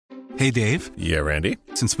Hey, Dave. Yeah, Randy?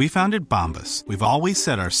 Since we founded Bombas, we've always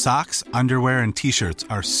said our socks, underwear, and T-shirts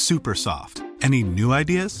are super soft. Any new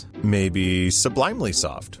ideas? Maybe sublimely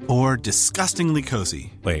soft. Or disgustingly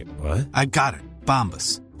cozy. Wait, what? I got it.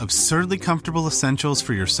 Bombas. Absurdly comfortable essentials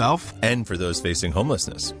for yourself and for those facing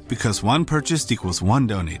homelessness. Because one purchased equals one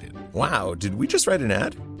donated. Wow, did we just write an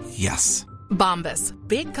ad? Yes. Bombas.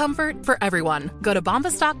 Big comfort for everyone. Go to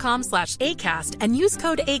bombas.com/ACAST and use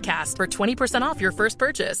code ACAST for 20% off your first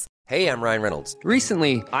purchase. Hey, I'm Ryan Reynolds.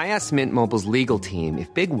 Recently, I asked Mint Mobile's legal team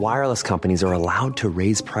if big wireless companies are allowed to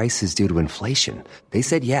raise prices due to inflation. They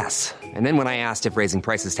said yes. And then when I asked if raising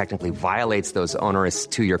prices technically violates those onerous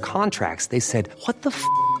two-year contracts, they said, "What the f***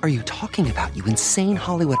 are you talking about, you insane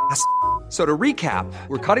Hollywood ass?" So to recap,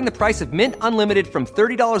 we're cutting the price of Mint Unlimited from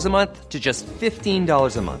 $30 a month to just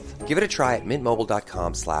 $15 a month. Give it a try at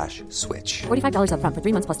mintmobile.com/switch. $45 up front for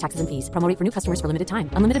 3 months plus taxes and fees. Promo rate for new customers for limited time.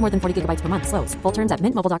 Unlimited more than 40 gigabytes per month. Slows full terms at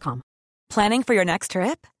mintmobile.com. Planning for your next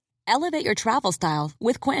trip? Elevate your travel style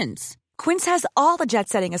with Quince. Quince has all the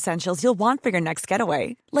jet-setting essentials you'll want for your next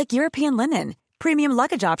getaway, like European linen, premium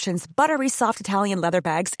luggage options, buttery soft Italian leather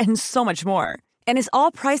bags, and so much more. And is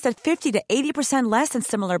all priced at 50 to 80% less than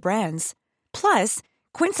similar brands. Plus,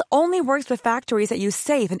 Quince only works with factories that use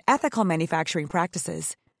safe and ethical manufacturing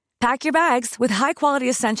practices. Pack your bags with high-quality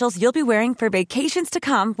essentials you'll be wearing for vacations to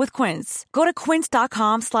come with Quince. Go to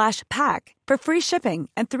quince.com/pack for free shipping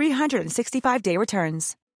and 365-day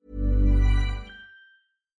returns.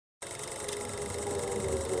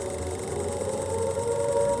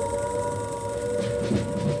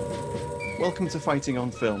 Welcome to Fighting on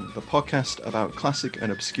Film, the podcast about classic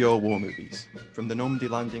and obscure war movies, from the Normandy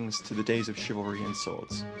landings to the days of chivalry and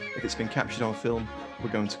swords. If it's been captured on film, we're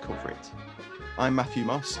going to cover it. I'm Matthew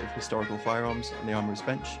Moss of Historical Firearms and the Armourer's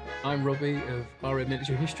Bench. I'm Robbie of RA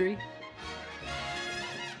Military History.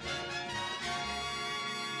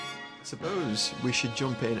 I suppose we should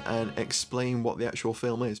jump in and explain what the actual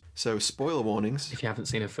film is. So, spoiler warnings. If you haven't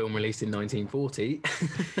seen a film released in 1940.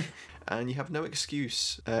 And you have no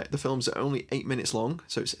excuse. The films are only 8 minutes long,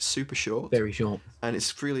 so it's super short. Very short. And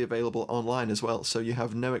it's freely available online as well, so you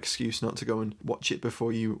have no excuse not to go and watch it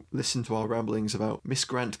before you listen to our ramblings about Miss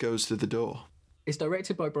Grant Goes to the Door. It's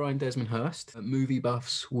directed by Brian Desmond Hurst. Movie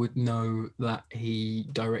buffs would know that he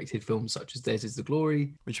directed films such as Theirs is the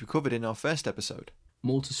Glory, which we covered in our first episode.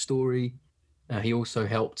 Malta Story. He also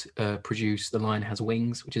helped produce The Lion Has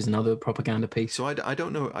Wings, which is another propaganda piece. So I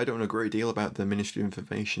don't know a great deal about the Ministry of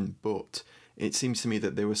Information, but it seems to me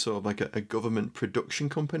that they were sort of like a government production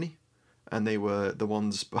company, and they were the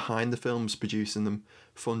ones behind the films, producing them,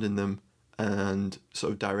 funding them, and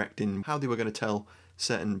sort of directing how they were going to tell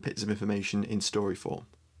certain bits of information in story form.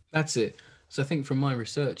 That's it. So I think from my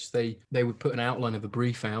research, they would put an outline of a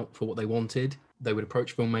brief out for what they wanted. They would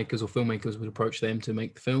approach filmmakers, or filmmakers would approach them to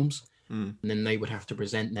make the films. And then they would have to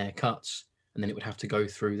present their cuts, and then it would have to go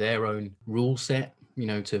through their own rule set,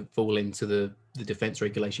 to fall into the defence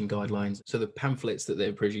regulation guidelines. So the pamphlets that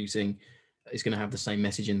they're producing is going to have the same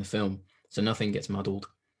message in the film. So nothing gets muddled.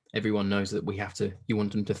 Everyone knows that you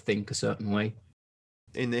want them to think a certain way.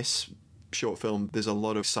 In this short film, there's a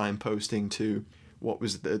lot of signposting to what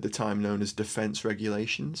was at the time known as defence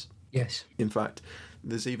regulations. Yes. In fact,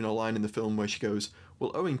 there's even a line in the film where she goes,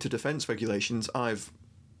 "Well, owing to defence regulations, I've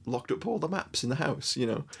locked up all the maps in the house,"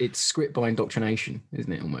 It's script by indoctrination,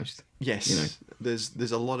 isn't it, almost? Yes.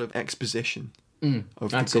 There's a lot of exposition of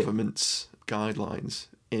the government's guidelines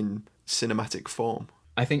in cinematic form.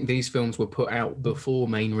 I think these films were put out before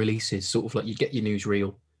main releases, sort of like you'd get your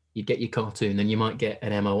newsreel, you'd get your cartoon, then you might get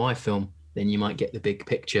an MOI film, then you might get the big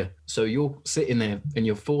picture. So you're sitting there and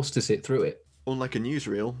you're forced to sit through it. Unlike a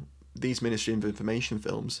newsreel, these Ministry of Information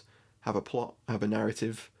films have a plot, have a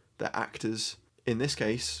narrative, they're actors. In this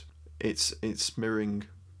case, it's mirroring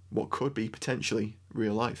what could be potentially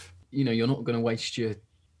real life. You're not going to waste your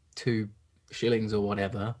 2 shillings or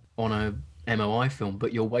whatever on a MOI film,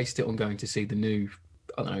 but you'll waste it on going to see the new,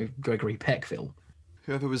 Gregory Peck film.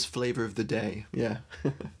 Whoever was flavour of the day, yeah.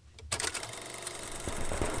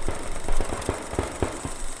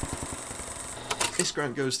 Miss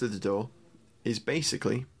Grant Goes to the Door is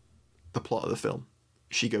basically the plot of the film.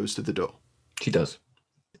 She goes to the door. She does.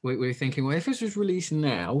 We're thinking, well, if this was released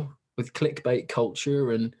now with clickbait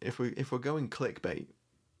culture and... If we're going clickbait,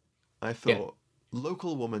 I thought,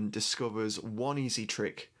 local woman discovers one easy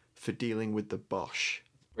trick for dealing with the Bosch.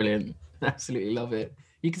 Brilliant. Absolutely love it.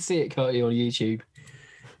 You can see it currently on YouTube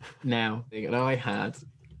now. And I had,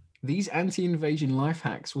 these anti-invasion life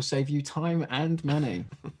hacks will save you time and money.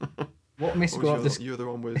 What Miss Grant... Your other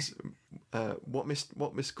one was, what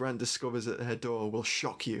Miss Grant discovers at her door will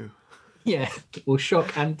shock you. Yeah, will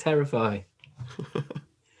shock and terrify.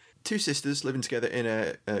 two sisters living together in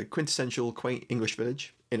a quintessential quaint English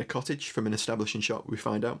village in a cottage from an establishing shot, we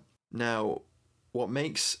find out. Now, what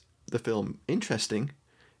makes the film interesting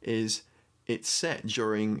is it's set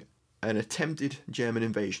during an attempted German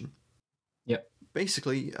invasion. Yep.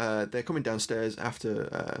 Basically, they're coming downstairs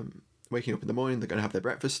after waking up in the morning. They're going to have their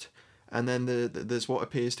breakfast. And then there's what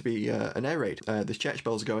appears to be an air raid. The church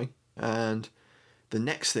bells are going. And the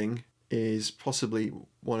next thing is possibly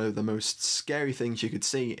one of the most scary things you could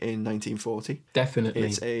see in 1940. Definitely.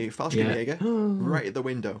 It's a Fallschirmjäger right at the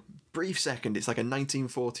window. Brief second, it's like a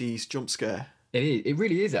 1940s jump scare. It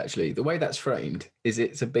really is, actually. The way that's framed is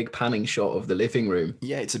it's a big panning shot of the living room.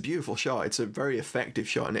 Yeah, it's a beautiful shot. It's a very effective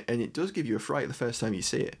shot, and it does give you a fright the first time you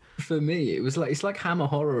see it. For me, it's like Hammer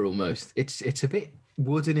horror almost. It's a bit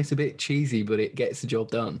wooden, it's a bit cheesy, but it gets the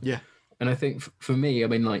job done. Yeah. And I think for me, I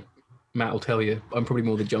mean, like Matt will tell you, I'm probably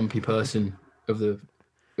more the jumpy person of the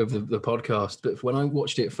podcast. But when I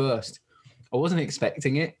watched it first, I wasn't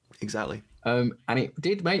expecting it. Exactly. And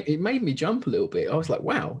it made me jump a little bit. I was like,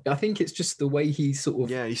 wow. I think it's just the way he's sort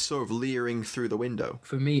of... Yeah, he's sort of leering through the window.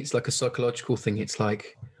 For me, it's like a psychological thing. It's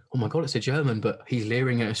like, oh my God, it's a German, but he's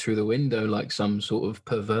leering at us through the window like some sort of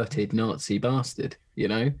perverted Nazi bastard, you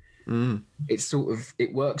know? It's sort of...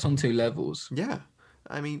 It works on two levels. Yeah.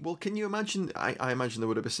 I mean, well, can you imagine? I imagine there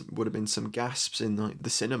would have been some gasps in like the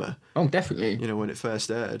cinema. Oh, definitely. You know, when it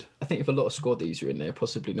first aired. I think if a lot of squaddies are in there,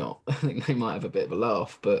 possibly not. I think they might have a bit of a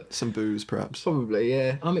laugh, but some booze, perhaps. Probably,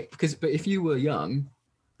 yeah. I mean, but if you were young,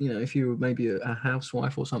 you know, if you were maybe a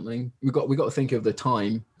housewife or something, we got to think of the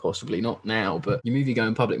time, possibly not now, but your movie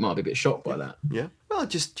going public might be a bit shocked by that. Yeah. Well,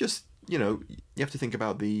 just you know, you have to think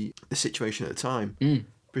about the situation at the time.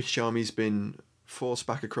 British Army's been forced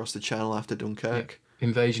back across the Channel after Dunkirk. Yeah.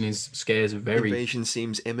 Invasion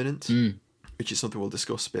seems imminent, which is something we'll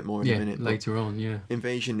discuss a bit more in a minute. Later on, yeah.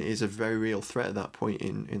 Invasion is a very real threat at that point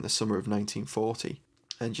in the summer of 1940.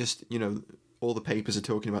 And just, you know, all the papers are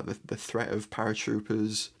talking about the threat of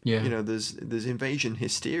paratroopers. Yeah. You know, there's invasion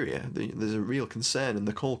hysteria. There's a real concern, and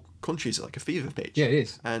the whole country's like a fever pitch. Yeah, it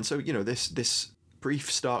is. And so, you know, this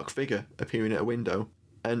brief, stark figure appearing at a window.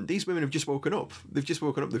 And these women have just woken up. They've just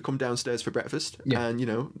woken up. They've come downstairs for breakfast. Yeah. And, you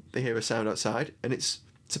know, they hear a sound outside, and it's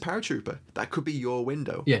a paratrooper. That could be your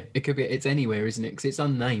window. Yeah, it could be. It's anywhere, isn't it? Because it's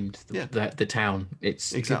unnamed, the town. It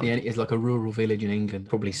could be it's like a rural village in England,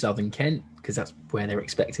 probably southern Kent, because that's where they're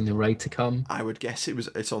expecting the raid to come. I would guess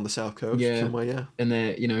it's on the south coast somewhere, yeah. And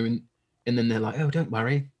they're, you know, and then they're like, oh, don't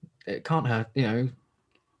worry, it can't hurt, you know.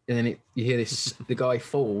 And then you hear this, the guy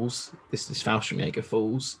falls, this Fallschirmjäger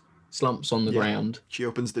falls, slumps on the ground. She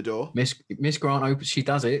opens the door. Miss Grant opens. She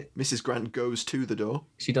does it. Mrs. Grant goes to the door.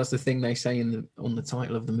 She does the thing they say on the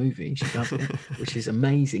title of the movie. She does it, which is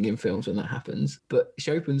amazing in films when that happens. But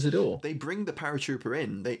she opens the door. They bring the paratrooper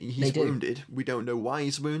in. He's wounded. We don't know why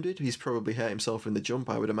he's wounded. He's probably hurt himself in the jump,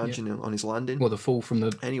 I would imagine, on his landing. Well, the fall from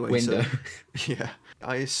the window. So, yeah.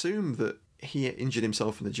 I assume that he injured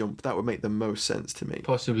himself in the jump. That would make the most sense to me.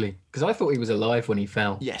 Possibly, because I thought he was alive when he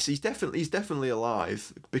fell. Yes, he's definitely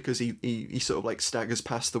alive, because he sort of like staggers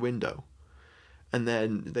past the window, and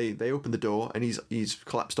then they open the door and he's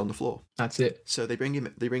collapsed on the floor. That's it. So they bring him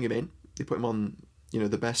in. They put him on, you know,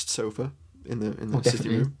 the best sofa in the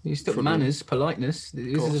sitting room. He's still manners, politeness.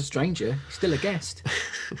 This is a stranger. He's still a guest.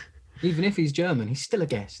 Even if he's German, he's still a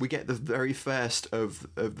guest. We get the very first of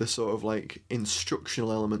the sort of like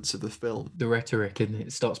instructional elements of the film. The rhetoric, and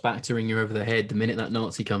it starts battering you over the head the minute that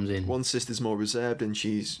Nazi comes in. One sister's more reserved, and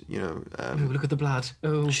she's, you know, look at the blood.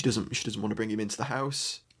 Oh, she doesn't want to bring him into the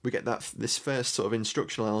house. We get this first sort of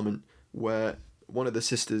instructional element where one of the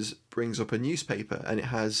sisters brings up a newspaper, and it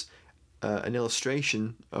has an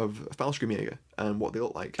illustration of a Fallschirmjäger and what they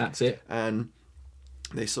look like. That's it. And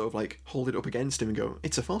they sort of like hold it up against him and go,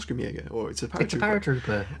 it's a Fallschirmjäger, or it's a paratrooper. It's a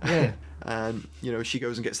paratrooper, yeah. And, you know, she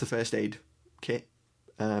goes and gets the first aid kit.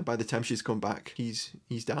 By the time she's come back, he's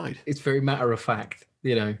died. It's very matter of fact,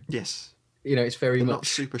 you know. Yes. You know, it's very they're much... not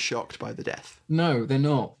super shocked by the death. No, they're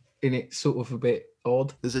not. And it's sort of a bit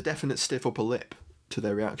odd. There's a definite stiff upper lip to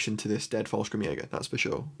their reaction to this dead Fallschirmjäger, that's for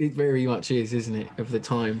sure. It very much is, isn't it, of the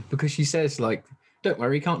time? Because she says, like, don't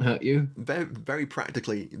worry, he can't hurt you. Very, very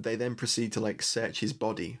practically, they then proceed to like search his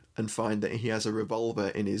body and find that he has a revolver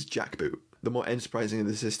in his jackboot. The more enterprising of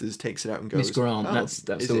the sisters takes it out and goes, Miss Grant, that's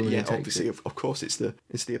the woman who takes obviously, it. Of course, it's the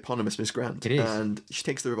eponymous Miss Grant. It is. And she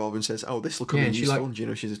takes the revolver and says, oh, this will come in useful. You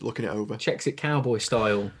know, she's looking it over. Checks it cowboy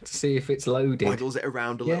style to see if it's loaded. Waggles it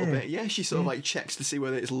around a little bit. Yeah, she sort of like checks to see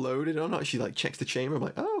whether it's loaded or not. She like checks the chamber. I'm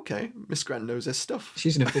like, oh, okay, Miss Grant knows her stuff.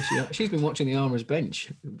 She's an aficionado. She's been watching the Armourer's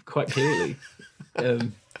Bench quite clearly.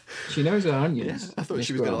 She knows her onions. Yeah, I thought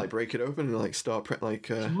she was going to like break it open and like start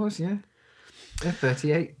She was, yeah. A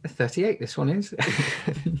 38 this one is.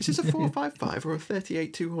 Is this a 455 or a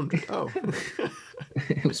 38-200? Oh.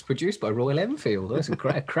 It was produced by Royal Enfield. That's a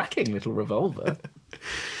cracking little revolver.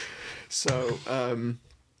 So,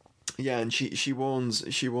 yeah, and she warns.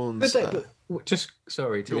 But just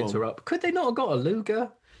sorry to interrupt. Could they not have got a Luger?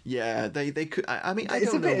 Yeah, they could. I mean, I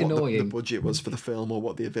It's don't a know bit what the annoying. budget was for the film or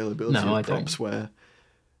what the availability of props were.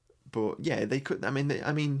 But yeah, they could. I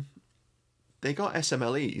mean, they got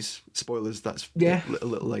SMLEs. Spoilers. That's a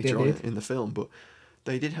little later on in the film, but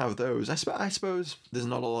they did have those. I suppose there's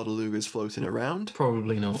not a lot of Lugers floating around.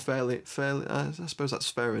 Probably not. Fairly. I suppose that's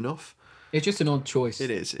fair enough. It's just an odd choice. It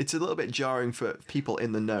is. It's a little bit jarring for people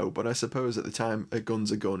in the know, but I suppose at the time, a gun's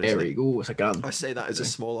a gun. It's a gun. I say that as a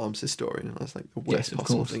small arms historian. That's like the worst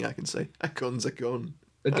possible thing I can say. A gun's a gun.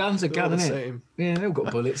 A gun's a gun, isn't it? Same. Yeah, they've got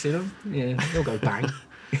bullets in them. Yeah, they'll go bang.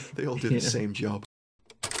 They all do the same job.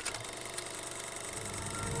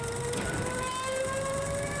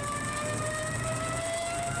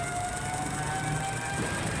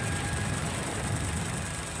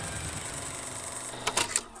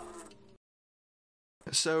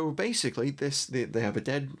 So basically, they have a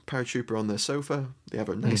dead paratrooper on their sofa. They have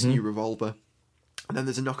a nice new revolver, and then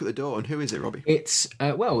there's a knock at the door. And who is it, Robbie? It's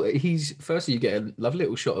he's firstly you get a lovely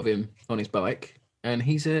little shot of him on his bike, and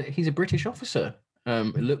he's a British officer.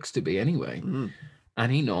 It looks to be anyway.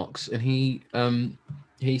 And he knocks, and he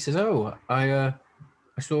says, "Oh, I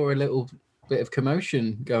saw a little bit of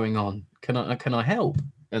commotion going on. Can I help?"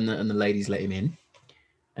 And the ladies let him in,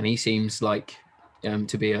 and he seems like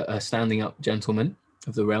to be a standing up gentleman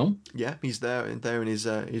of the realm. Yeah, he's there in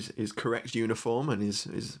his correct uniform and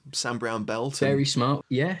his Sam Brown belt. Very smart.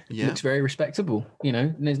 Yeah, looks very respectable. You know,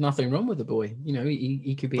 and there's nothing wrong with the boy. You know,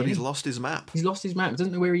 he could be. But he's lost his map. He's lost his map.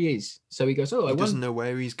 Doesn't know where he is. So he goes, he doesn't know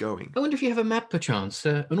where he's going. I wonder if you have a map, perchance,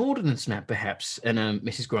 an ordnance map, perhaps. And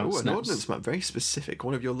Mrs. Grant snaps. An ordnance map, very specific.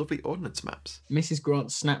 One of your lovely ordnance maps. Mrs.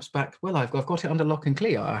 Grant snaps back. Well, I've got it under lock and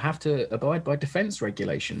clear. I have to abide by defence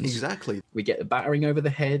regulations. Exactly. We get the battering over the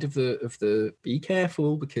head of the. Be careful,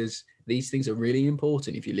 because these things are really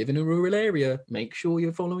important. If you live in a rural area, make sure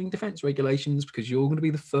you're following defence regulations, because you're going to be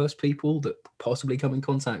the first people that possibly come in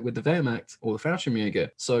contact with the Wehrmacht or the Fallschirmjäger.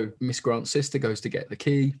 So Miss Grant's sister goes to get the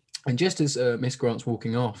key, and just as Miss Grant's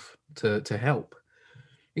walking off to help,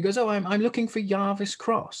 he goes, I'm looking for Jarvis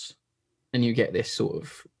Cross. And you get this sort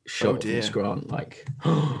of shot of Miss Grant, like,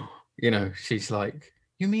 she's like,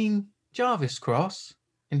 you mean Jarvis Cross?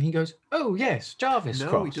 And he goes, "Oh yes, Jarvis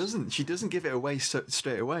Cross." No, he doesn't. She doesn't give it away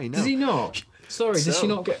straight away. No, does he not? Does she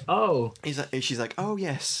not get? Oh, she's like, "Oh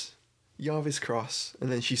yes, Jarvis Cross," and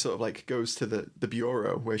then she sort of like goes to the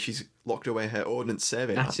bureau where she's locked away her ordnance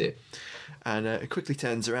survey. That's it. And quickly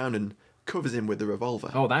turns around and covers him with the revolver.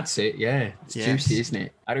 Oh, that's it. Yeah, it's juicy, isn't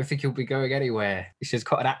it? I don't think he'll be going anywhere. It's just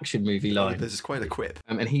quite an action movie line. There's quite a quip.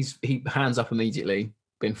 And he hands up immediately.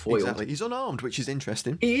 Been foiled. Exactly. He's unarmed, which is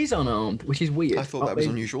interesting. He is unarmed, which is weird. I thought that was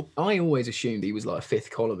unusual. I always assumed he was like a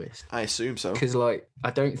fifth columnist. I assume so. Because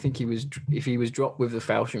I don't think he was. If he was dropped with the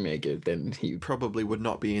Fallschirmjäger, then he probably would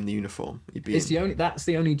not be in the uniform. He'd be. That's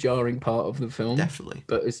the only jarring part of the film. Definitely.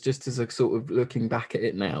 But it's just as a sort of looking back at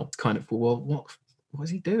it now, kind of, well, what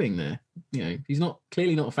is he doing there? You know, he's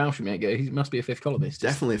clearly not a Fallschirmjäger. He must be a fifth columnist.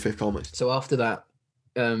 Definitely a fifth columnist. So after that,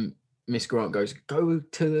 Miss Grant goes, go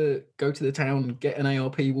to the town, get an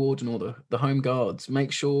ARP warden or the home guards.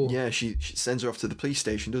 Make sure. Yeah, she sends her off to the police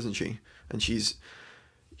station, doesn't she? And she's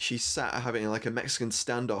sat having like a Mexican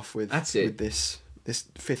standoff with this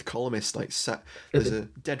fifth columnist. Like there's a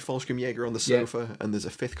dead Fallschirmjäger on the sofa, and there's a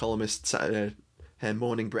fifth columnist sat at her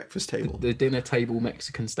morning breakfast table. The dinner table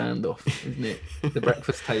Mexican standoff, isn't it? The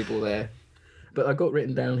breakfast table there. But I got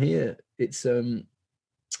written down here. It's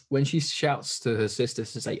when she shouts to her sister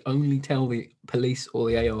to say, "Only tell the police or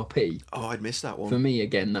the ARP." Oh, I'd missed that one. For me,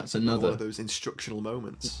 again, that's another one of those instructional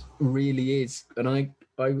moments. Really is, and I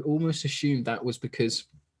almost assumed that was because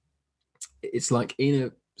it's like in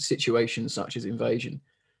a situation such as invasion,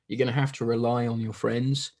 you're going to have to rely on your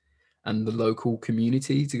friends and the local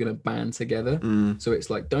community to going to band together. So it's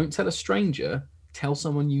like, don't tell a stranger. Tell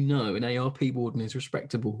someone you know. An ARP warden is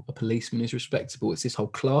respectable. A policeman is respectable. It's this whole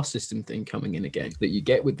class system thing coming in again that you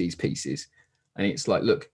get with these pieces. And it's like,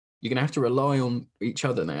 look, you're going to have to rely on each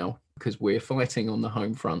other now because we're fighting on the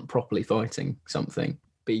home front, properly fighting something.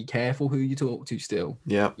 Be careful who you talk to still.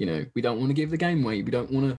 Yeah. You know, we don't want to give the game away. We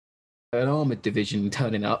don't want an armoured division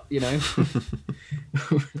turning up, you know,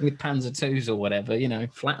 with Panzer IIs or whatever, you know,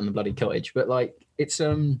 flatten the bloody cottage. But like, it's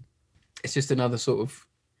just another sort of,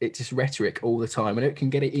 it's just rhetoric all the time, and it can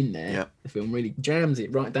get it in there. Yeah. The film really jams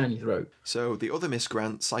it right down your throat. So the other Miss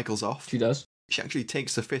Grant cycles off. She does. she actually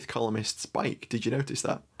takes the fifth columnist's bike. Did you notice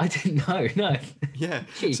that? I didn't know. No. Yeah.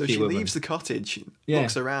 Cheeky So she woman. leaves the cottage, Yeah.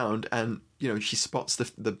 looks around, and she spots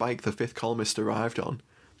the bike the fifth columnist arrived on.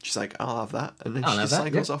 She's like, "I'll have that," and then I'll she have just that,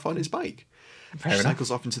 cycles yeah. off on his bike. Fair She enough.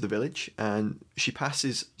 cycles off into the village, and she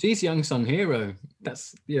passes. She's young son hero.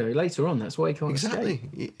 That's later on. That's why he can't Exactly.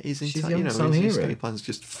 escape. His She's entire, young son his hero. escape plan's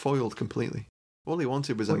just foiled completely. All he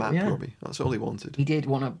wanted was a map, yeah. Robbie. That's all he wanted. He did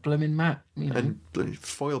want a blooming map. And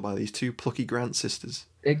foiled by these two plucky Grant sisters.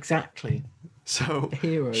 Exactly. So The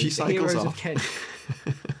heroes. she the cycles heroes off. of Kent.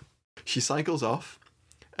 She cycles off,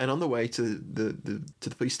 and on the way to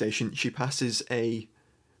the police station, she passes a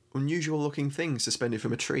unusual looking thing suspended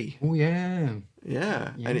from a tree. Oh yeah.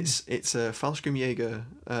 Yeah, and it's a Fallschirmjäger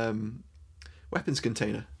weapons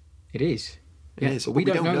container. It is. It is, But but we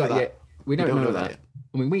don't know that yet. We don't know that. yet.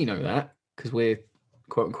 I mean, we know that because we're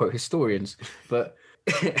quote unquote historians, but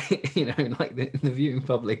like the viewing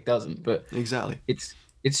public doesn't. But Exactly. it's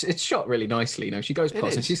shot really nicely. She goes It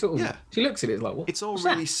past and is, she sort of yeah. she looks at it like, what? It's all what's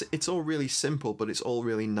really that? it's all really simple, but it's all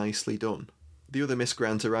really nicely done. The other Miss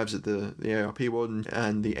Grant arrives at the ARP warden,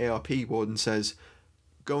 and the ARP warden says,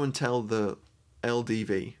 "Go and tell the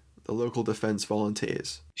LDV, the local defence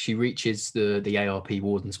volunteers." She reaches the ARP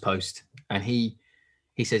warden's post, and he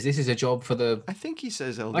says, "This is a job for the." I think he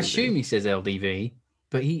says LDV. I assume he says LDV,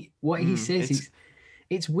 but he says it's-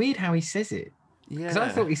 it's weird how he says it. Because I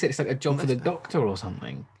Yeah. thought he said it's like a job for the Unless- doctor or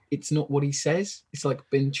something. It's not what he says. It's like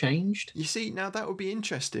been changed. You see, now that would be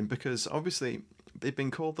interesting because obviously they've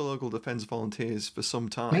been called the local defence volunteers for some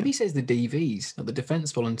time. Maybe he says the DVs, not the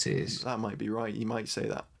Defence Volunteers. That might be right. You might say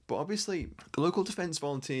that. But obviously, the local defence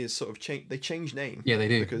volunteers sort of change name. Yeah, they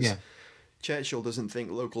do. Because Yeah. Churchill doesn't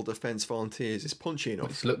think local defence volunteers is punchy enough.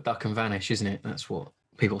 It's look, duck and vanish, isn't it? That's what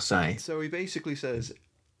people say. So he basically says,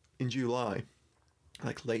 in July,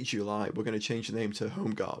 like late July, we're going to change the name to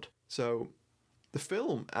Home Guard. So the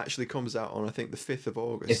film actually comes out on, I think, the 5th of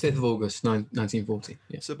August. It's 5th of August, 1940.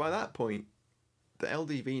 Yeah. So by that point, the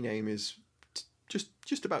LDV name is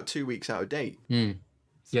just about 2 weeks out of date.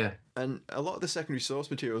 Yeah. And a lot of the secondary source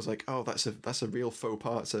material is like, oh, that's a real faux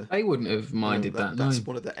pas. It's a, They wouldn't have minded that. No. That's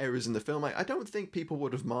one of the errors in the film. I don't think people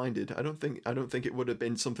would have minded. I don't think it would have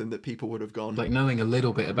been something that people would have gone. Like knowing a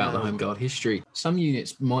little bit about the No. Home Guard history. Some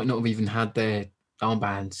units might not have even had their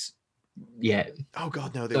armbands yet. Oh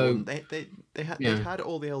God, no, they So- wouldn't. They had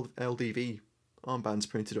all the LDV armbands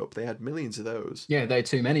printed up. They had millions of those. Yeah, there are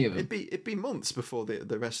too many of them. It'd be months before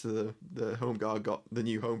the rest of the Home Guard got the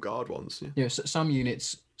new Home Guard ones. Yeah. Some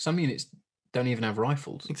units don't even have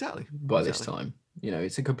rifles. Exactly. By this time.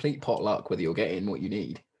 It's a complete potluck whether you're getting what you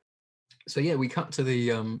need. So yeah, we cut to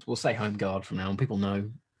the we'll say Home Guard from now on. People know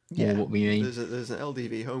more what we mean. There's an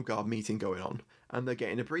LDV Home Guard meeting going on, and they're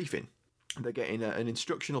getting a briefing. They're getting an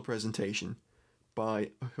instructional presentation by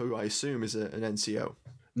who I assume is an NCO.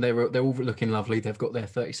 They're all looking lovely. They've got their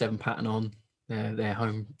 37 pattern on, their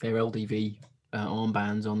LDV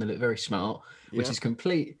armbands on. They look very smart, which Yeah. is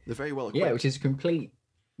complete. They're very well equipped. Yeah, which is complete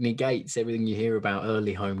negates everything you hear about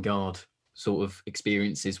early Home Guard sort of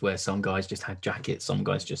experiences where some guys just had jackets, some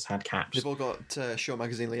guys just had caps. They've all got Shaw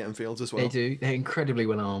Magazine Lee Enfields as well. They do. They're incredibly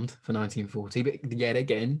well armed for 1940. But yet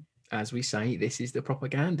again, as we say, this is the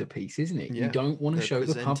propaganda piece, isn't it? Yeah, You don't want to they're show the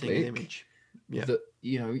presenting public an image. Yeah. that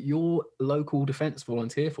your local defence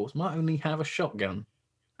volunteer force might only have a shotgun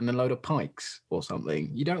and a load of pikes or something.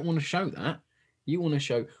 You don't want to show that. You want to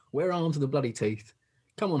show we're armed to the bloody teeth.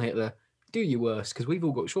 Come on, Hitler, do your worst, because we've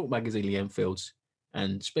all got short magazine Lee Enfields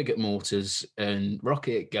and spigot mortars and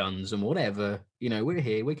rocket guns and whatever. We're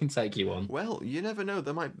here. We can take you on. Well, you never know.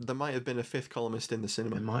 There might have been a fifth columnist in the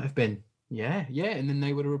cinema. It might have been. Yeah, and then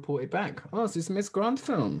they would have reported back. Oh, this Miss Grant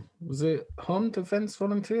film. Was it Home Defence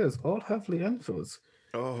Volunteers? All have Lee Enfields.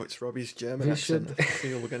 Oh, it's Robbie's German We accent. should- I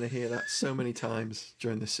feel we're going to hear that so many times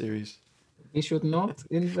during this series. He should not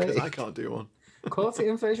Because I invade. can't do one. Quality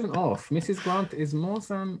invasion off. Mrs. Grant is more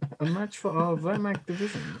than a match for our Wehrmacht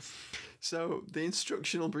divisions. So the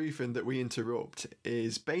instructional briefing that we interrupt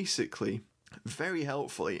is basically, very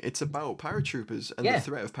helpfully, it's about paratroopers and Yeah. the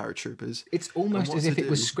threat of paratroopers. It's almost what as to if it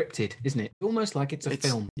was do. scripted, isn't it? Almost like it's a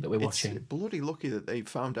film that we're watching. It's bloody lucky that they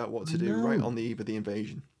found out what to do know. right on the eve of the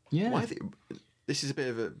invasion. Yeah. Why this is a bit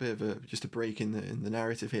of a just a break in the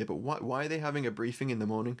narrative here, but why are they having a briefing in the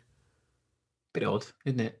morning? Bit odd,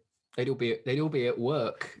 isn't it? They'd all be at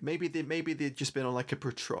work. Maybe they'd just been on like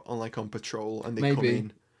on patrol and they come Maybe.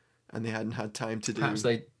 in and they hadn't had time to do Perhaps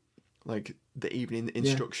they like the evening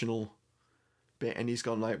instructional bit, and he's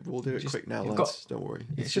gone like, we'll do it Just- quick now, you've lads. Don't worry.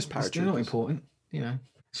 It's just It's not paratroopers. important.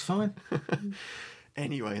 It's fine.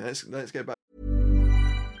 Anyway, let's get back.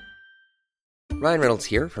 Ryan Reynolds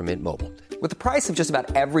here from Mint Mobile. With the price of just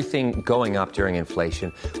about everything going up during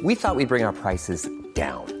inflation, we thought we'd bring our prices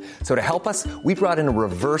down. So to help us, we brought in a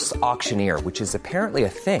reverse auctioneer, which is apparently a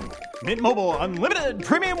thing. Mint Mobile Unlimited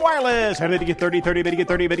Premium Wireless. How to get 30, 30, bit to get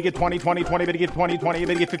 30, bit to get 20, 20, 20, bit to get 20, 20,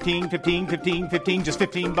 bit to get 15, 15, 15, 15, just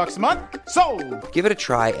 $15 a month? Sold! Give it a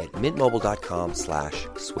try at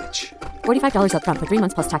mintmobile.com/switch. $45 up front for 3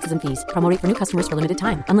 months plus taxes and fees. Promo rate for new customers for limited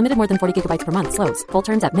time. Unlimited more than 40 gigabytes per month. Slows full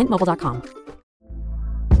terms at mintmobile.com.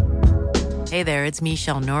 Hey there, it's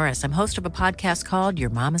Michelle Norris. I'm host of a podcast called Your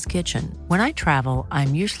Mama's Kitchen. When I travel,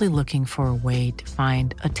 I'm usually looking for a way to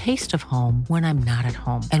find a taste of home when I'm not at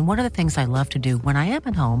home. And one of the things I love to do when I am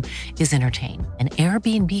at home is entertain. And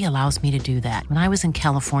Airbnb allows me to do that. When I was in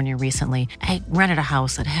California recently, I rented a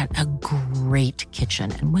house that had a great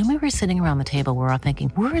kitchen. And when we were sitting around the table, we're all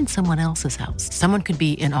thinking, we're in someone else's house. Someone could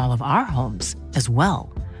be in all of our homes as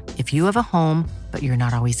well. If you have a home, but you're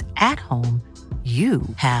not always at home, you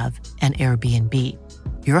have an Airbnb.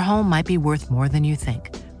 Your home might be worth more than you think.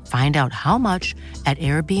 Find out how much at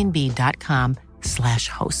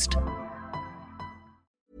airbnb.com/host.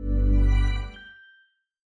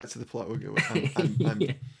 To the plot, we'll go.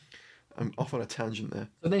 I'm off on a tangent there.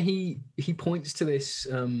 But then he points to this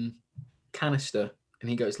canister and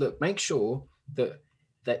he goes, "Look, make sure that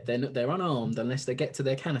they're unarmed unless they get to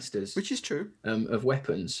their canisters," which is true, of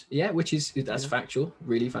weapons. Yeah, that's factual,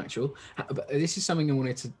 really factual. But this is something I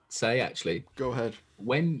wanted to say actually. Go ahead.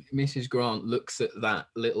 When Mrs. Grant looks at that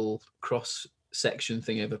little cross section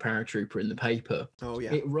thing of a paratrooper in the paper,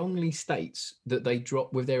 it wrongly states that they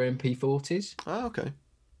drop with their MP40s. Oh, okay.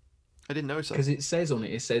 I didn't notice that because it says on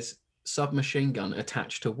it submachine gun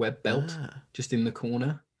attached to web belt just in the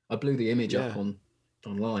corner. I blew the image up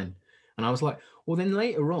online. And I was like, well, then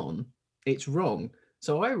later on, it's wrong.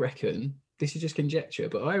 So I reckon, this is just conjecture,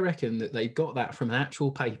 but I reckon that they got that from an actual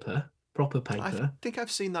paper, proper paper. I think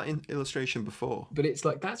I've seen that in illustration before. But it's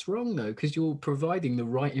like, that's wrong, though, because you're providing the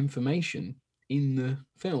right information in the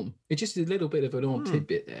film. It's just a little bit of an odd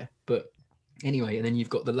tidbit there. But anyway, and then you've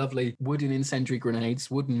got the lovely wooden incendiary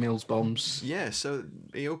grenades, wooden Mills bombs. Yeah, so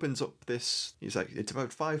he opens up this, he's like, it's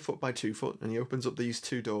about 5 foot by 2 foot, and he opens up these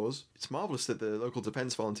 2 doors. It's marvellous that the local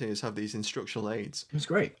defence volunteers have these instructional aids. It's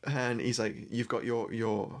great. And he's like, you've got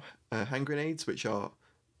your hand grenades, which are,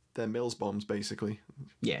 they're Mills bombs, basically.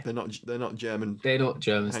 Yeah. They're not German. They're not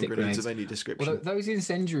German hand stick grenades grenades of any description. Well, those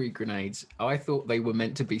incendiary grenades, I thought they were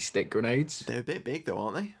meant to be stick grenades. They're a bit big, though,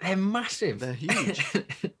 aren't they? They're massive. They're huge.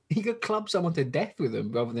 You could club someone to death with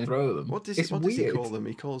them rather than throw them. What does he call them?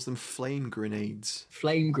 He calls them flame grenades.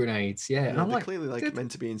 Flame grenades, yeah. And they're clearly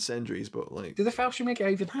meant to be incendiaries, but like. Do the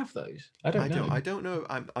Fallschirmjäger even have those? I don't know. I don't know.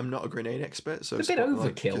 I'm not a grenade expert, so it's a bit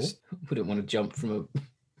overkill. Wouldn't want to jump from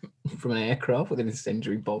an aircraft with an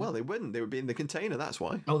incendiary bomb. Well, they wouldn't. They would be in the container. That's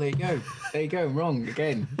why. Oh, there you go. There you go. Wrong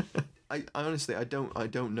again. I honestly, I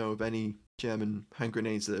don't know of any German hand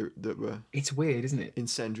grenades that were. It's weird, isn't it?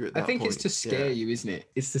 Incendiary at that point. I think point. it's to scare you, isn't it?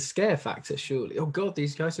 It's the scare factor, surely. Oh God,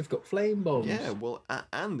 these guys have got flame bombs. Yeah, well,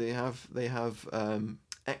 and they have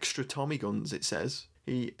extra Tommy guns. It says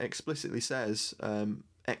he explicitly says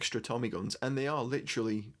extra Tommy guns, and they are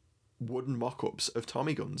literally wooden mock-ups of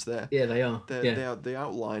Tommy guns. They are the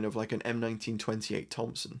outline of like an M1928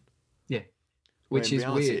 Thompson. Yeah, which is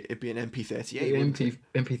reality, weird. It'd be an MP38.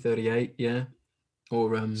 MP38, yeah,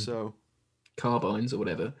 or so carbines or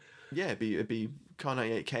whatever. Yeah, it'd be Kar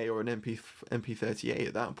 98K or an MP38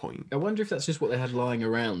 at that point. I wonder if that's just what they had lying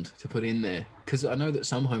around to put in there, because I know that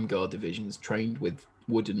some Home Guard divisions trained with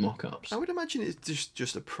wooden mock-ups. I would imagine it's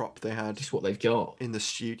just a prop they had. Just what they've got in the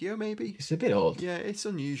studio, maybe. It's a bit odd. Yeah, it's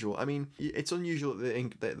unusual. I mean, it's unusual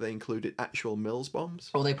that they included actual Mills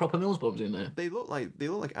bombs. Oh, they proper Mills bombs in there. They look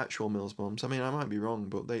like actual Mills bombs. I mean, I might be wrong,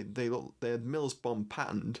 but they're Mills bomb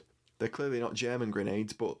patterned. They're clearly not German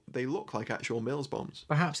grenades, but they look like actual Mills bombs.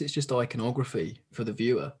 Perhaps it's just iconography for the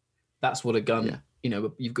viewer. That's what a gun. Yeah. You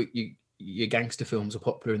know, you've got your gangster films are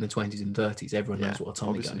popular in the 20s and 30s. Everyone knows what a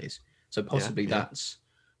Tommy gun is. So possibly that's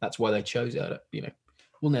why they chose it. You know,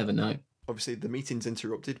 we'll never know. Obviously, the meeting's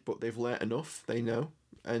interrupted, but they've learnt enough. They know,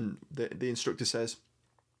 and the instructor says,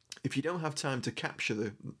 if you don't have time to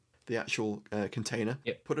capture the actual container,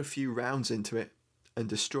 put a few rounds into it and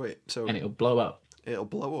destroy it. And it'll blow up. It'll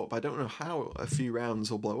blow up. I don't know how a few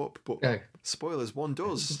rounds will blow up, but spoilers, one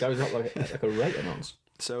does. It goes up like a Raytheon.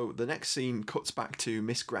 So the next scene cuts back to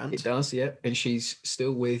Miss Grant. It does, yeah. And she's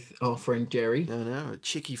still with our friend Jerry. No. A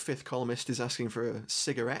cheeky fifth columnist is asking for a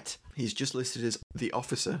cigarette. He's just listed as the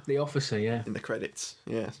officer. The officer, yeah. In the credits,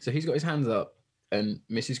 yeah. So he's got his hands up and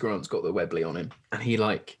Mrs. Grant's got the Webley on him. And he's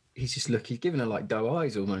giving her doe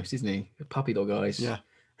eyes almost, isn't he? Puppy dog eyes. Yeah.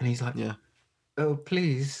 And he's like, oh,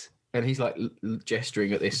 please, And he's like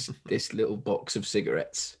gesturing at this little box of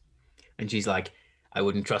cigarettes. And she's like, I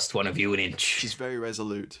wouldn't trust one of you an inch. She's very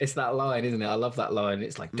resolute. It's that line, isn't it? I love that line.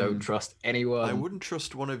 It's like, don't trust anyone. I wouldn't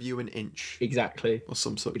trust one of you an inch. Exactly. Or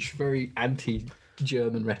some such. It's very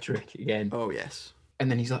anti-German rhetoric again. Oh, yes. And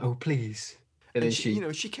then he's like, oh, please. And then she, you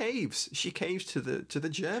know, she caves. She caves to the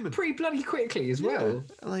German. Pretty bloody quickly as well.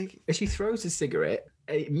 Like, and she throws a cigarette.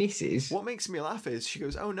 And it misses. What makes me laugh is she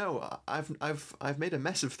goes, "Oh no, I've made a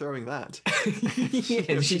mess of throwing that." Yeah,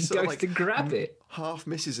 and she goes to grab it. Half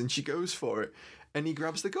misses, and she goes for it, and he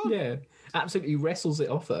grabs the gun. Yeah, absolutely wrestles it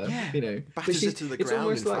off her. Yeah, you know, batters it to the ground. It's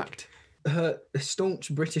almost like her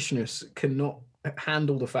staunch Britishness cannot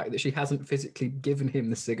handle the fact that she hasn't physically given him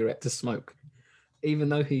the cigarette to smoke. Even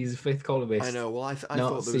though he's a fifth columnist. I know. Well, I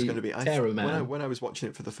thought there was going to be terror man. When I was watching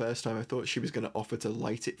it for the first time, I thought she was going to offer to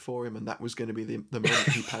light it for him, and that was going to be the moment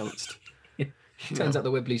he pounced. Turns out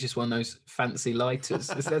the Webley's just one of those fancy lighters.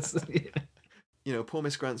 That's, You know, poor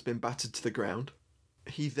Miss Grant's been battered to the ground.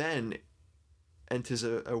 He then enters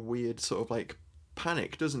a weird sort of like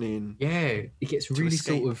panic, doesn't he? Yeah, he gets really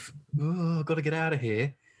sort of, oh, got to get out of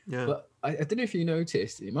here. Yeah. But I don't know if you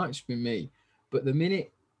noticed, it might have just been me, but the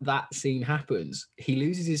minute that scene happens, he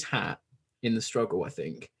loses his hat in the struggle, I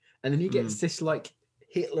think, and then he gets this like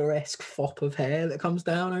Hitler-esque fop of hair that comes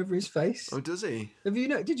down over his face. Oh, does he?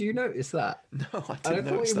 Did you notice that? No, I thought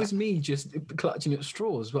notice it was me just clutching at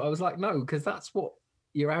straws, but I was like, no, because that's what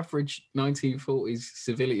your average 1940s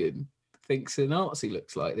civilian thinks a Nazi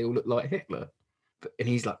looks like. They all look like Hitler. And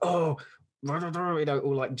he's like, oh, you know,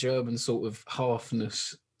 all like German sort of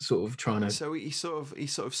halfness, sort of trying to. So he sort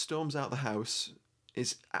of storms out the house,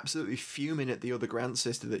 is absolutely fuming at the other Grant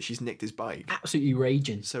sister that she's nicked his bike. Absolutely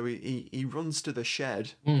raging. So he runs to the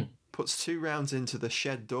shed, puts 2 rounds into the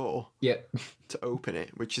shed door. Yep. To open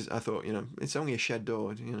it, which is, I thought, you know, it's only a shed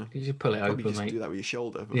door, you know. You should pull it probably open, just mate. do that with your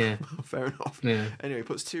shoulder. But yeah. Fair enough. Yeah. Anyway, he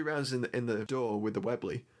puts 2 rounds in the door with the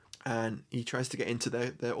Webley, and he tries to get into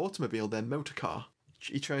their automobile, their motor car.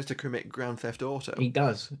 He tries to commit Grand Theft Auto. He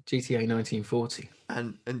does. GTA 1940.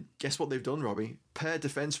 And guess what they've done, Robbie? Per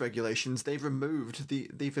defence regulations, they've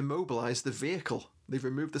immobilised the vehicle. They've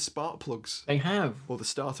removed the spark plugs. They have. Or the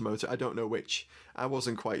starter motor. I don't know which. I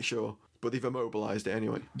wasn't quite sure. But they've immobilised it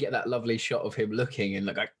anyway. Get that lovely shot of him looking and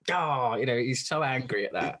like, you know, he's so angry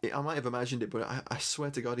at that. I might have imagined it, but I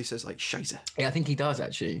swear to God, he says like "Scheiße." Yeah, I think he does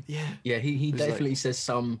actually. Yeah. Yeah, he definitely says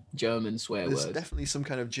some German swear words. There's definitely some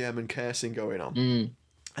kind of German cursing going on.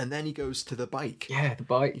 And then he goes to the bike. Yeah, the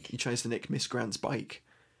bike. He tries to nick Miss Grant's bike.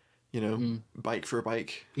 You know, bike for a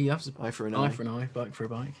bike. He has eye for an eye. Eye for an eye, bike for a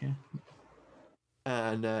bike, yeah.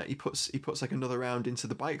 And he puts like another round into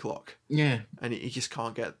the bike lock. Yeah. And he just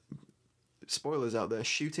can't get... Spoilers out there,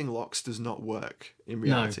 shooting locks does not work in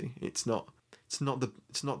reality. No. It's not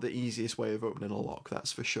the easiest way of opening a lock,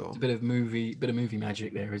 that's for sure. It's a bit of movie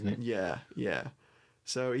magic there, isn't it? Yeah, yeah.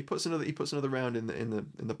 So he puts another round in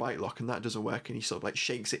the bike lock, and that doesn't work, and he sort of like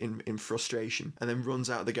shakes it in frustration, and then runs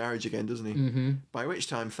out of the garage again, doesn't he? Mm-hmm. By which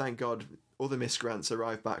time, thank God, other Miss Grants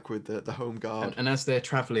arrive back with the home guard. And as they're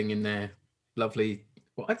travelling in their lovely,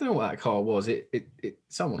 well, I don't know what that car was. It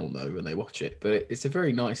someone will know when they watch it, but it's a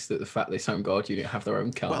very nice that the fact this home guard unit have their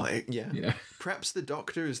own car. Well, yeah. You know? Perhaps the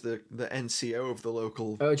doctor is the NCO of the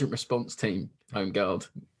local urgent response team, home guard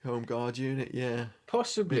unit. Yeah,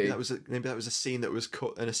 possibly. Maybe that was a scene that was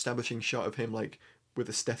cut, an establishing shot of him like with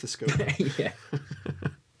a stethoscope. Yeah.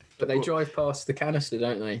 But they drive past the canister,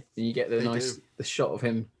 don't they? And you get the shot of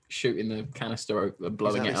him shooting the canister and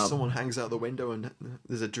blowing it up. Someone hangs out the window and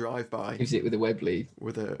there's a drive-by. Who's it with a Webley?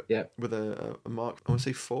 With a Mark, I want to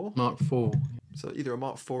say 4? Mark 4. So either a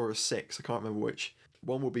Mark 4 or a 6, I can't remember which.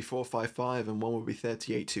 One would be 455 and one would be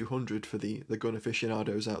 38-200 for the gun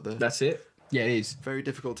aficionados out there. That's it. Yeah, it is. Very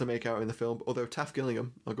difficult to make out in the film, although Taff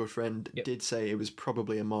Gillingham, our good friend, did say it was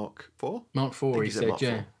probably a Mark 4. Mark 4, he said, Mark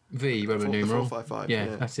 4. V, Roman numeral. 455.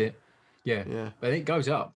 Yeah, that's it. Yeah. But it goes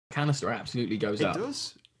up. Canister absolutely goes up. It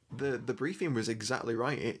does. The briefing was exactly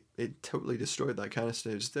right. It totally destroyed that canister.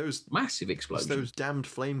 It was those massive explosions. Those damned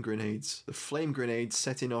flame grenades. The flame grenades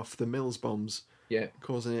setting off the Mills bombs. Yeah.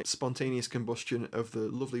 Causing it spontaneous combustion of the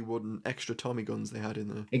lovely wooden extra Tommy guns they had in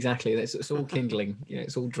there. Exactly. It's all kindling.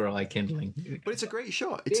 It's all dry kindling. But it's a great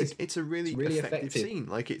shot. It's a really effective scene.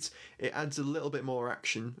 Like it adds a little bit more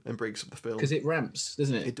action and breaks up the film. Because it ramps,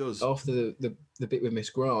 doesn't it? It does. After the bit with Miss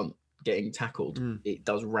Grant getting tackled, it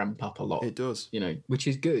does ramp up a lot. It does. You know, which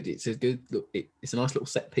is good. It's a good look. It's a nice little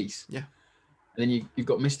set piece. Yeah. And then you've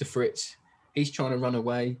got Mr. Fritz. He's trying to run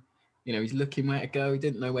away. You know, he's looking where to go. He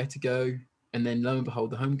didn't know where to go. And then lo and behold,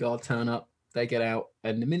 the home guard turn up. They get out.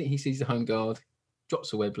 And the minute he sees the home guard,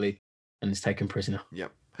 drops a Webley and is taken prisoner.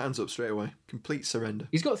 Yep. Hands up straight away. Complete surrender.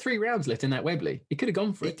 He's got 3 rounds left in that Webley. He could have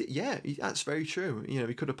gone for it. That's very true. You know,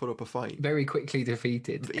 he could have put up a fight. Very quickly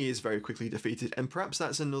defeated. He is very quickly defeated. And perhaps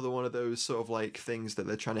that's another one of those sort of like things that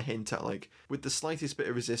they're trying to hint at. Like, with the slightest bit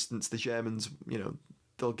of resistance, the Germans, you know,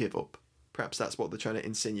 they'll give up. Perhaps that's what they're trying to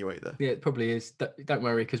insinuate there. Yeah, it probably is. Don't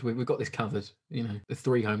worry, because we've got this covered. You know, the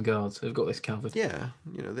 3 home guards have got this covered. Yeah,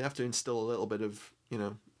 you know, they have to instill a little bit of, you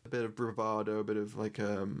know, a bit of bravado, a bit of like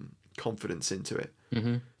confidence into it.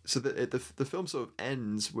 Mm-hmm. So the film sort of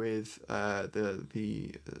ends with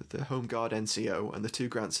the Home Guard NCO and the 2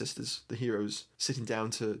 Grant sisters, the heroes, sitting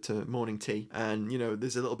down to morning tea. And, you know,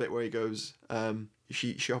 there's a little bit where he goes,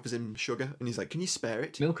 she offers him sugar, and he's like, "Can you spare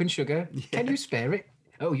it?" Milk and sugar? Yeah. Can you spare it?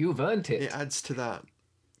 Oh, you've earned it. It adds to that,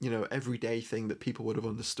 you know, everyday thing that people would have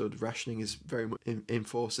understood. Rationing is very much in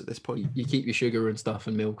force at this point. You keep your sugar and stuff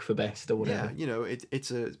and milk for best or whatever. Yeah, you know,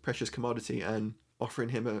 it's a precious commodity, and offering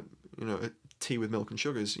him a tea with milk and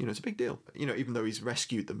sugars, you know, it's a big deal. You know, even though he's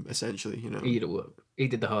rescued them, essentially, you know. He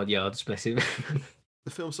did the hard yards, bless him.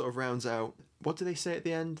 The film sort of rounds out. What do they say at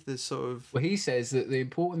the end? There's sort of... Well, he says that the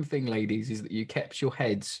important thing, ladies, is that you kept your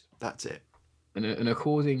heads. That's it. And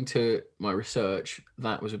according to my research,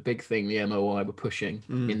 that was a big thing the MOI were pushing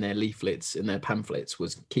in their leaflets, in their pamphlets,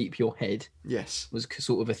 was keep your head. Yes. Was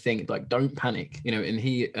sort of a thing, like, don't panic. You know, and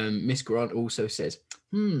he, Miss Grant also says,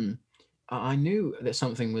 I knew that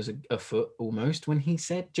something was afoot almost when he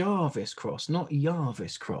said Jarvis Cross, not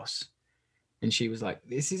Jarvis Cross. And she was like,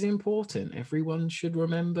 this is important. Everyone should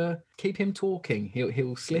remember. Keep him talking.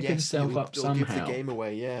 He'll slip himself up somehow. He'll give the game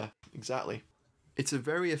away, yeah, exactly. It's a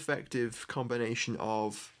very effective combination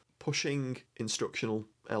of pushing instructional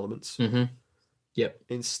elements,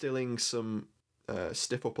 instilling some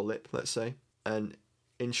stiff upper lip, let's say, and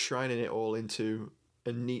enshrining it all into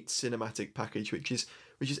a neat cinematic package, which is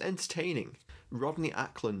entertaining. Rodney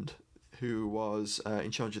Ackland, who was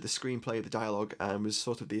in charge of the screenplay, the dialogue, and was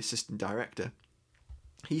sort of the assistant director,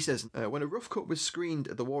 he says, when a rough cut was screened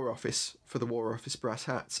at the War Office for the War Office brass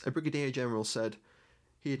hats, a brigadier general said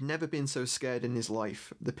he had never been so scared in his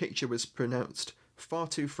life. The picture was pronounced far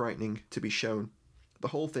too frightening to be shown. The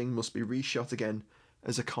whole thing must be reshot again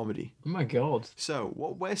as a comedy. Oh my God. So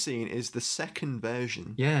what we're seeing is the second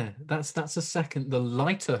version. Yeah, that's a second, the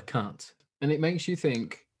lighter cut. And it makes you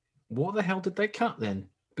think, what the hell did they cut then?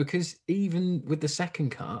 Because even with the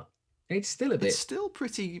second cut, it's still a bit... It's still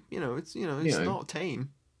pretty, it's not tame.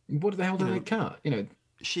 What the hell did they cut?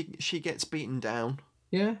 She gets beaten down.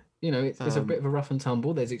 Yeah, it's a bit of a rough and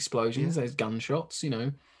tumble. There's explosions, there's gunshots,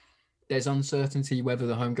 There's uncertainty whether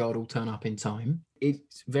the Home Guard will turn up in time.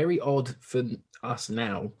 It's very odd for us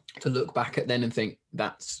now to look back at then and think,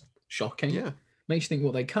 that's shocking. Yeah. Makes you think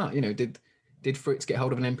what they cut. Did Fritz get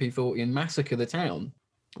hold of an MP40 and massacre the town?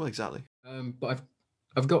 Well, exactly. But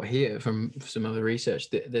I've got here from some other research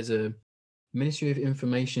that there's a Ministry of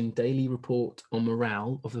Information daily report on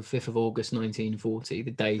morale of the 5th of August 1940,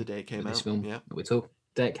 the day it came out. This film that we're talking,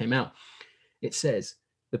 the day it came out. It says,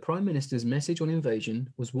 the Prime Minister's message on invasion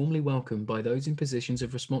was warmly welcomed by those in positions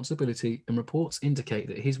of responsibility, and reports indicate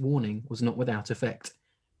that his warning was not without effect.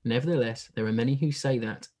 Nevertheless, there are many who say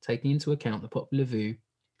that, taking into account the popular view,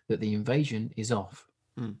 that the invasion is off.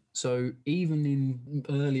 So even in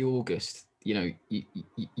early August, your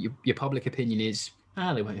public opinion is,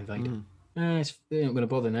 they won't invade. They're not going to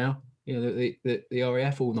bother now. The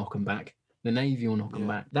RAF will knock them back. The Navy will knock them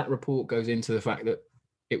back. That report goes into the fact that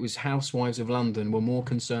it was housewives of London were more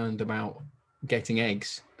concerned about getting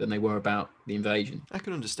eggs than they were about the invasion. I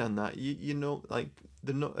can understand that.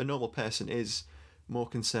 A normal person is more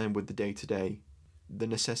concerned with the day-to-day, the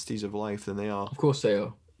necessities of life than they are. Of course they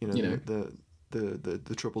are.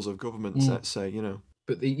 The troubles of governments, let's say,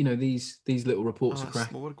 But these little reports are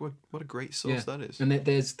crap. What a great source that is. And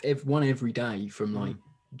there's one every day from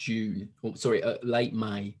late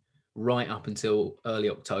May right up until early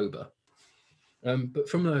October. But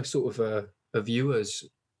from a sort of a viewer's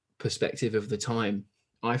perspective of the time,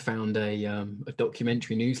 I found a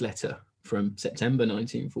documentary newsletter from September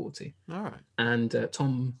 1940. All right. And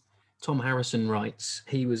Tom Harrison writes,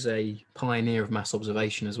 he was a pioneer of mass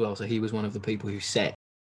observation as well. So he was one of the people who set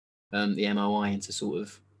the MOI into sort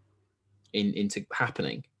of into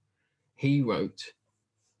happening. He wrote,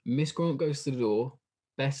 Miss Grant goes to the door,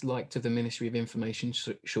 best liked of the Ministry of Information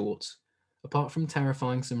shorts, apart from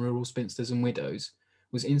terrifying some rural spinsters and widows,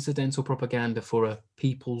 was incidental propaganda for a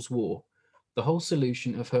people's war. The whole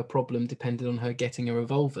solution of her problem depended on her getting a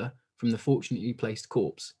revolver from the fortunately placed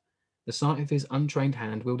corpse. The sight of his untrained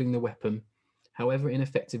hand wielding the weapon, however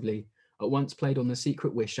ineffectively, at once played on the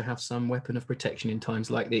secret wish to have some weapon of protection in times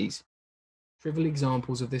like these. Trivial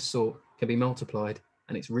examples of this sort can be multiplied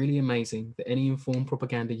And it's really amazing that any informed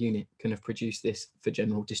propaganda unit can have produced this for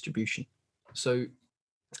general distribution. So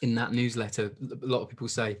in that newsletter, a lot of people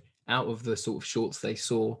say out of the sort of shorts they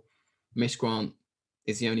saw, Miss Grant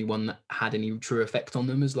is the only one that had any true effect on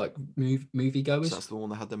them as like moviegoers. So that's the one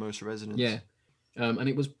that had the most resonance. Yeah. And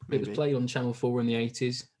it was played on Channel 4 in the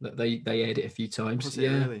 80s. That they aired it a few times. Was it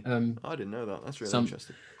really? I didn't know that. That's really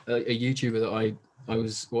interesting. A YouTuber that I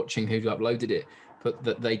was watching who uploaded it, but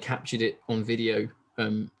that they captured it on video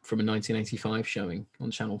from a 1985 showing on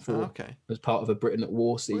Channel 4. Oh, okay. As part of a Britain at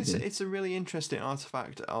War season. Well, it's a really interesting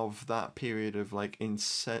artifact of that period of like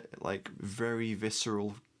very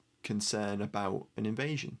visceral concern about an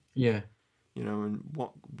invasion. Yeah. You know, and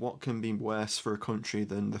what can be worse for a country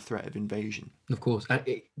than the threat of invasion? Of course.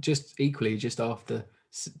 Just after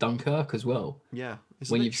Dunkirk as well. Yeah. It's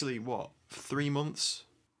when literally, 3 months?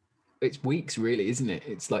 It's weeks, really, isn't it?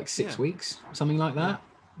 It's like 6 weeks, something like that.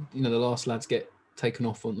 Yeah. You know, the last lads get taken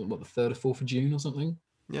off on, the 3rd or 4th of June or something?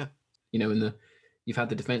 Yeah. You know, and you've had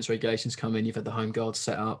the defence regulations come in, you've had the Home Guards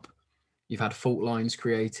set up, you've had fault lines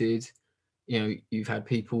created, you know, you've had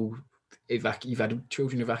people, you've had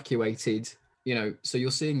children evacuated, you know, so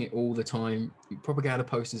you're seeing it all the time. Propaganda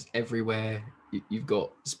posters everywhere. You've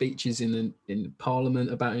got speeches in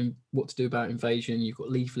Parliament about what to do about invasion. You've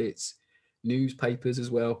got leaflets, newspapers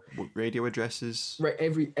as well, radio addresses. Right,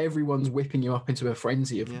 everyone's whipping you up into a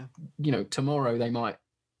frenzy of, you know, tomorrow they might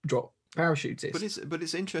drop parachutists. But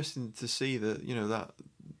it's interesting to see that, you know,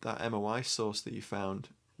 that MOI source that you found,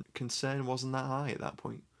 concern wasn't that high at that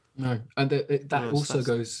point. No, and that also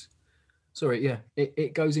goes. Sorry, yeah,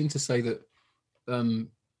 it goes in to say that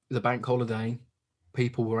the bank holiday,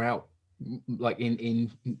 people were out like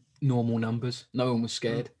in normal numbers. No one was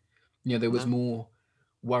scared. You know, there was more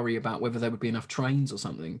worry about whether there would be enough trains or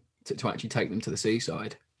something to actually take them to the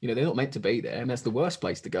seaside. You know, they're not meant to be there, and that's the worst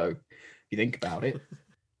place to go if you think about it.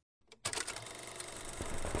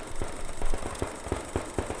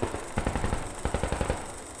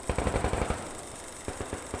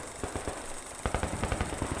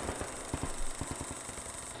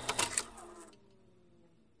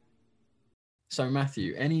 So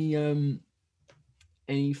Matthew,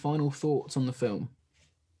 any final thoughts on the film?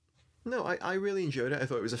 No, I really enjoyed it. I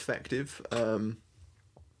thought it was effective. I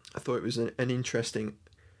thought it was an interesting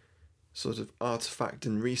sort of artifact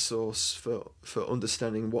and resource for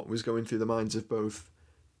understanding what was going through the minds of both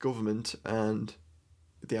government and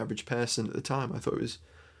the average person at the time. I thought it was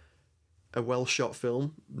a well-shot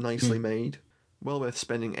film, nicely made, well worth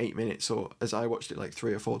spending 8 minutes, or as I watched it like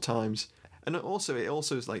 3 or 4 times. And it also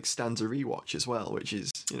is like stands a rewatch as well, which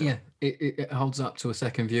is, you know, it holds up to a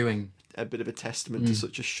second viewing. A bit of a testament to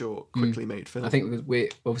such a short, quickly made film. I think we're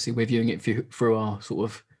viewing it through our sort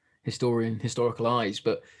of historical eyes,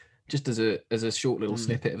 but just as a short little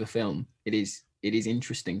snippet of a film, it is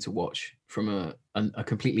interesting to watch from a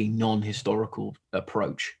completely non-historical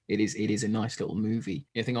approach. It is a nice little movie.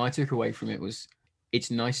 The thing I took away from it was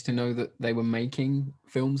it's nice to know that they were making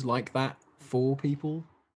films like that for people,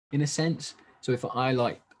 in a sense. So if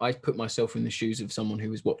I put myself in the shoes of someone who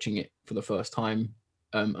was watching it for the first time,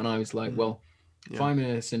 and I was like, if I'm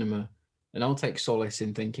in a cinema, and I'll take solace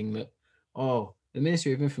in thinking that, the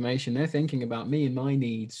Ministry of Information, they're thinking about me and my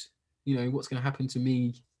needs. You know, what's going to happen to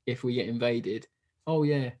me if we get invaded? Oh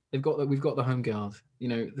yeah, we've got the Home Guard. You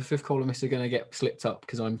know, the 5th columnists are going to get slipped up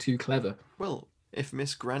because I'm too clever. Well, if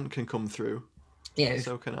Miss Grant can come through,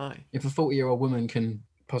 so can I. If a 40-year-old woman can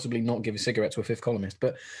possibly not give a cigarette to a 5th columnist,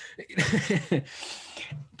 but she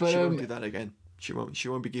won't do that again. She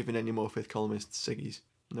won't be giving any more 5th columnists ciggies.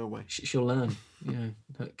 No way. She'll learn. You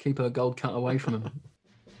know, keep her gold cut away from them.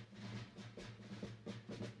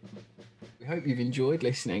 We hope you've enjoyed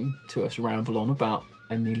listening to us ramble on about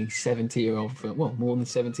a nearly 70-year-old film. Well, more than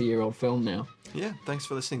 70-year-old film now. Yeah, thanks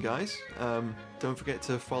for listening, guys. Don't forget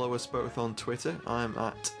to follow us both on Twitter. I'm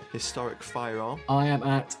at Historic Firearm. I am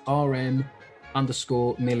at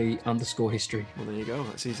RM_Millie_history. Well, there you go.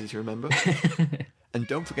 That's easy to remember. And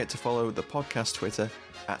don't forget to follow the podcast Twitter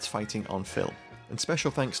at Fighting on Film. And special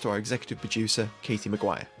thanks to our executive producer, Katie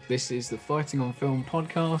Maguire. This is the Fighting on Film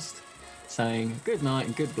podcast, saying good night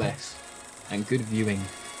and good bless, and good viewing.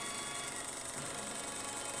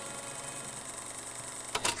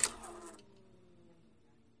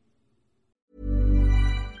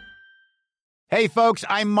 Hey, folks,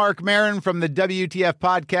 I'm Mark Maron from the WTF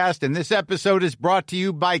Podcast, and this episode is brought to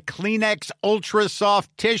you by Kleenex Ultra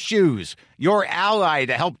Soft Tissues. your ally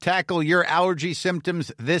to help tackle your allergy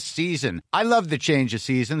symptoms this season. I love the change of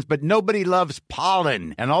seasons, but nobody loves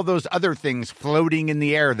pollen and all those other things floating in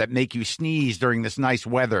the air that make you sneeze during this nice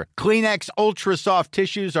weather. Kleenex Ultra Soft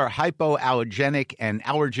Tissues are hypoallergenic and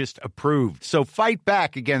allergist approved. So fight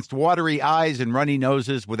back against watery eyes and runny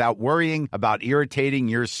noses without worrying about irritating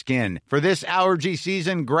your skin. For this allergy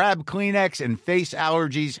season, grab Kleenex and face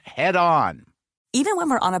allergies head on. Even when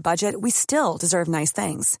we're on a budget, we still deserve nice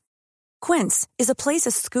things. Quince is a place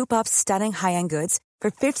to scoop up stunning high-end goods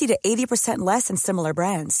for 50 to 80% less than similar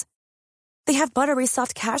brands. They have buttery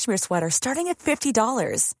soft cashmere sweaters starting at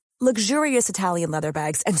 $50, luxurious Italian leather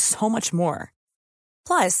bags, and so much more.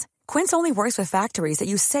 Plus, Quince only works with factories that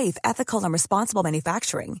use safe, ethical, and responsible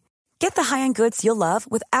manufacturing. Get the high-end goods you'll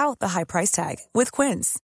love without the high price tag with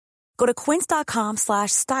Quince. Go to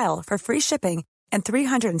quince.com/style for free shipping and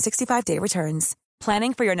 365-day returns.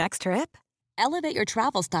 Planning for your next trip? Elevate your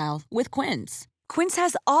travel style with Quince. Quince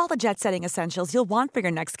has all the jet-setting essentials you'll want for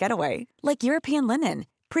your next getaway, like European linen,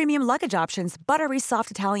 premium luggage options, buttery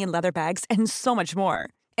soft Italian leather bags, and so much more.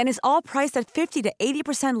 And is all priced at 50 to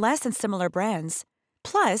 80% less than similar brands.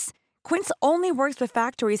 Plus, Quince only works with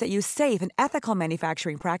factories that use safe and ethical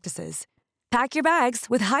manufacturing practices. Pack your bags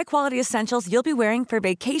with high-quality essentials you'll be wearing for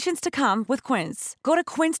vacations to come with Quince. Go to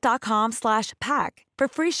quince.com/pack for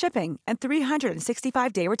free shipping and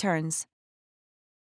 365-day returns.